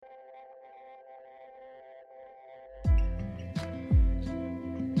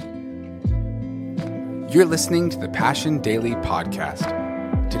You're listening to the Passion Daily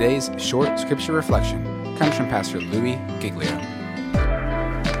Podcast. Today's short scripture reflection comes from Pastor Louis Giglio.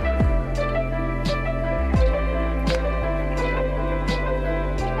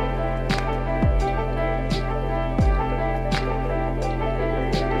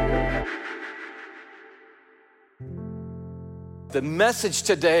 The message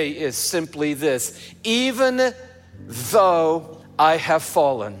today is simply this: even though I have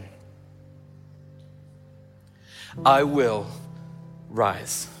fallen, I will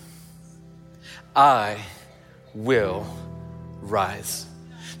rise. I will rise.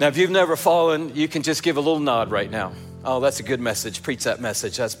 Now, if you've never fallen, you can just give a little nod right now. Oh, that's a good message. Preach that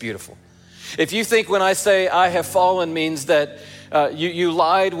message. That's beautiful. If you think when I say I have fallen means that you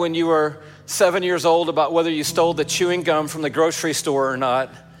lied when you were 7 years old about whether you stole the chewing gum from the grocery store or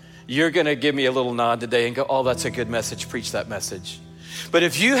not, you're going to give me a little nod today and go, oh, that's a good message. Preach that message. But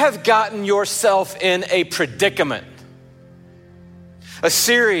if you have gotten yourself in a predicament, a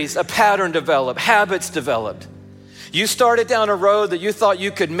series, a pattern developed, habits developed, you started down a road that you thought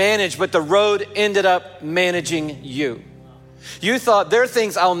you could manage, but the road ended up managing you. You thought there are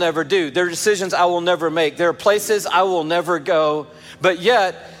things I'll never do. There are decisions I will never make. There are places I will never go. But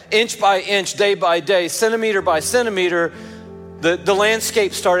yet, inch by inch, day by day, centimeter by centimeter, the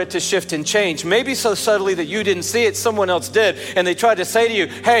landscape started to shift and change. Maybe so subtly that you didn't see it, someone else did. And they tried to say to you,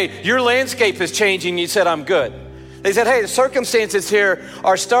 hey, your landscape is changing. You said, I'm good. They said, hey, the circumstances here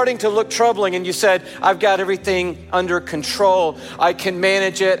are starting to look troubling. And you said, I've got everything under control. I can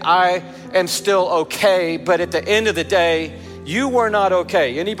manage it. I am still okay. But at the end of the day, you were not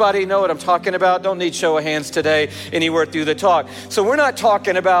okay. Anybody know what I'm talking about? Don't need show of hands today anywhere through the talk. So we're not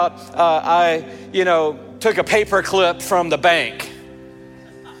talking about took a paper clip from the bank.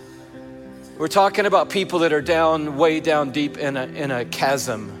 We're talking about people that are down, way down deep in a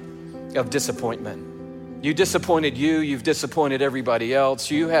chasm of disappointment. You disappointed you've disappointed everybody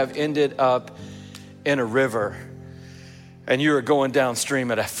else. You have ended up in a river and you are going downstream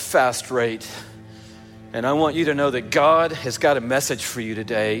at a fast rate. And I want you to know that God has got a message for you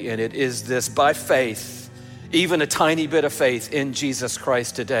today, and it is this: by faith, even a tiny bit of faith in Jesus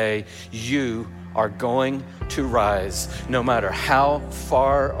Christ today, you are going to rise. No matter how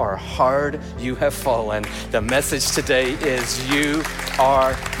far or hard you have fallen, the message today is you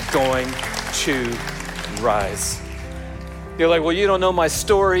are going to rise. You're like, well, you don't know my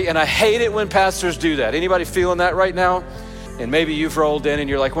story, and I hate it when pastors do that. Anybody feeling that right now? And maybe you've rolled in and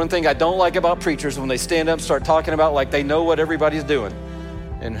you're like, one thing I don't like about preachers when they stand up and start talking about like they know what everybody's doing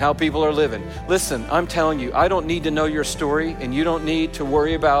and how people are living. Listen, I'm telling you, I don't need to know your story, and you don't need to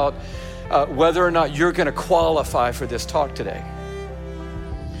worry about whether or not you're going to qualify for this talk today.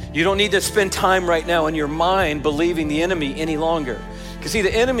 You don't need to spend time right now in your mind believing the enemy any longer. Because see,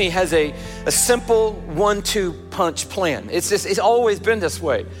 the enemy has a simple 1-2 punch plan. It's always been this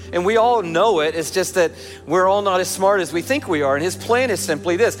way. And we all know it. It's just that we're all not as smart as we think we are. And his plan is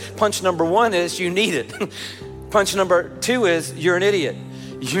simply this. Punch number 1 is you need it. Punch number 2 is you're an idiot.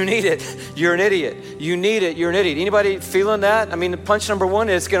 You need it. You're an idiot. You need it. You're an idiot. Anybody feeling that? I mean, punch number 1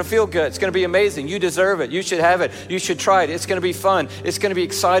 is it's going to feel good. It's going to be amazing. You deserve it. You should have it. You should try it. It's going to be fun. It's going to be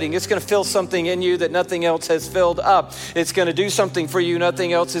exciting. It's going to fill something in you that nothing else has filled up. It's going to do something for you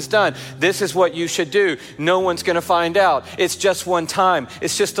nothing else has done. This is what you should do. No one's going to find out. It's just one time.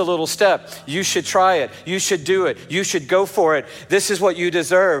 It's just a little step. You should try it. You should do it. You should go for it. This is what you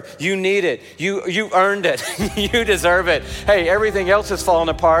deserve. You need it. You earned it. You deserve it. Hey, everything else has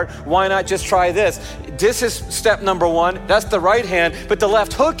fallen apart. Why not just try this? This is step number 1. That's the right hand. But the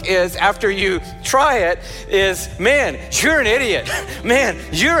left hook is, after you try it, is, man, you're an idiot. Man,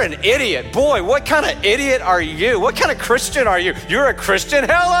 you're an idiot. Boy, what kind of idiot are you? What kind of Christian are you? You're a Christian?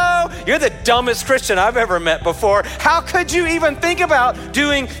 Hello? You're the dumbest Christian I've ever met before. How could you even think about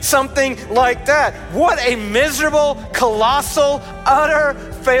doing something like that? What a miserable, colossal, utter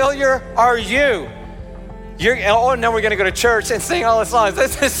failure are you? Now we're going to go to church and sing all the songs.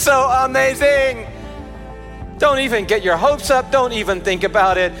 This is so amazing. Don't even get your hopes up. Don't even think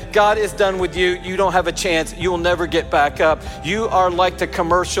about it. God is done with you. You don't have a chance. You will never get back up. You are like the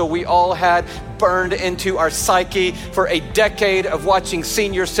commercial we all had burned into our psyche for a decade of watching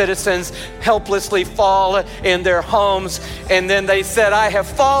senior citizens helplessly fall in their homes. And then they said, I have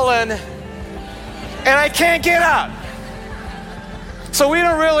fallen and I can't get up. So we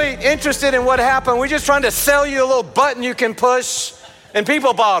don't really interested in what happened. We're just trying to sell you a little button you can push. And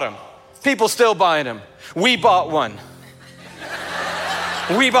people bought them. People still buying them. We bought one.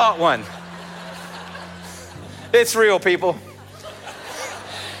 We bought one. It's real, people.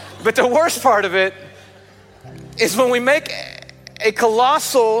 But the worst part of it is when we make a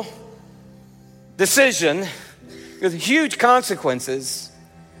colossal decision with huge consequences.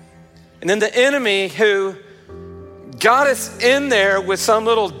 And then the enemy who got us in there with some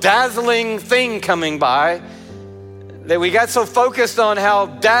little dazzling thing coming by, that we got so focused on how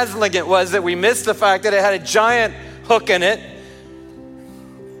dazzling it was that we missed the fact that it had a giant hook in it.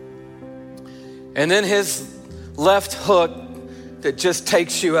 And then his left hook that just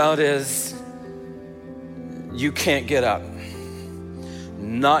takes you out is, you can't get up.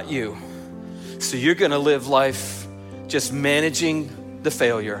 Not you. So you're going to live life just managing the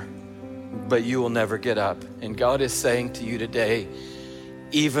failure, but you will never get up. And God is saying to you today,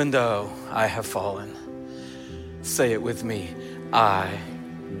 even though I have fallen, say it with me, I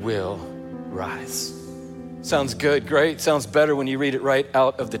will rise. Sounds good, great. Sounds better when you read it right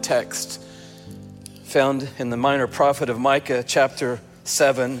out of the text. Found in the minor prophet of Micah, chapter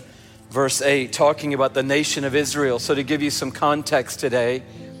 7, verse 8, talking about the nation of Israel. So to give you some context today,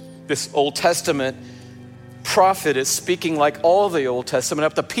 this Old Testament prophet is speaking like all the Old Testament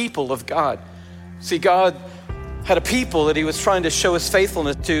of the people of God. See, God had a people that he was trying to show his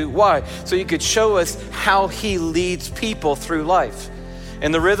faithfulness to. Why? So he could show us how he leads people through life.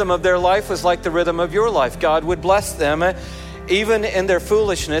 And the rhythm of their life was like the rhythm of your life. God would bless them. Even in their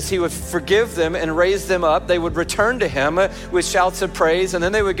foolishness, he would forgive them and raise them up. They would return to him with shouts of praise, and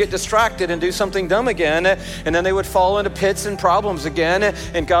then they would get distracted and do something dumb again, and then they would fall into pits and problems again,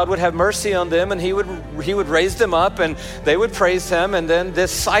 and God would have mercy on them, and he would raise them up, and they would praise him, and then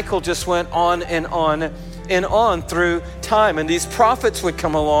this cycle just went on and on and on through time. And these prophets would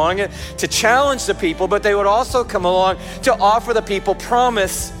come along to challenge the people, but they would also come along to offer the people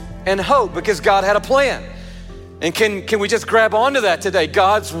promise and hope, because God had a plan. And can we just grab onto that today?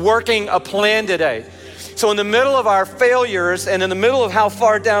 God's working a plan today. So in the middle of our failures and in the middle of how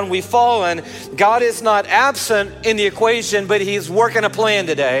far down we've fallen, God is not absent in the equation, but he's working a plan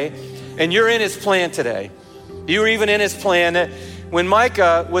today. And you're in his plan today. You were even in his plan when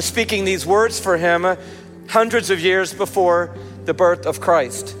Micah was speaking these words for him hundreds of years before the birth of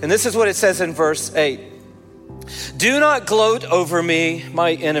Christ. And this is what it says in verse 8. Do not gloat over me,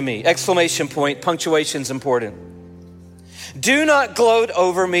 my enemy. Exclamation point, punctuation's important. Do not gloat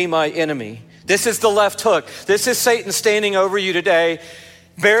over me, my enemy. This is the left hook. This is Satan standing over you today,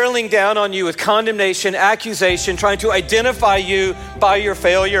 barreling down on you with condemnation, accusation, trying to identify you by your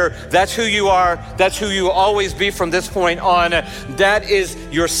failure. That's who you are. That's who you will always be from this point on. That is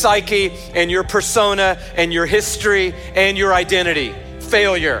your psyche and your persona and your history and your identity.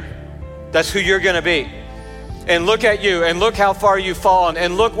 Failure. That's who you're going to be. And look at you, and look how far you've fallen,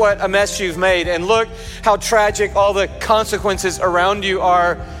 and look what a mess you've made, and look how tragic all the consequences around you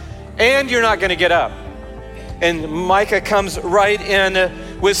are, and you're not going to get up. And Micah comes right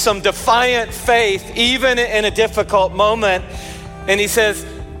in with some defiant faith, even in a difficult moment, and he says,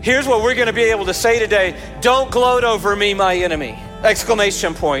 here's what we're going to be able to say today: don't gloat over me, my enemy!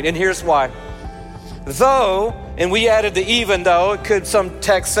 Exclamation point. And here's why. Though, and we added the even though, it could some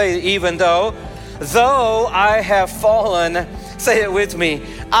text say even though I have fallen, say it with me,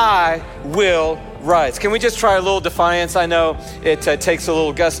 I will rise. Can we just try a little defiance? I know it takes a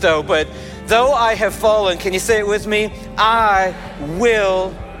little gusto, but though I have fallen, can you say it with me? I will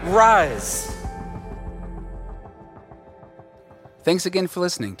rise. Thanks again for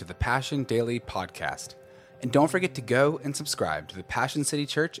listening to the Passion Daily Podcast. And don't forget to go and subscribe to the Passion City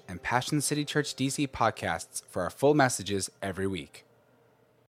Church and Passion City Church DC podcasts for our full messages every week.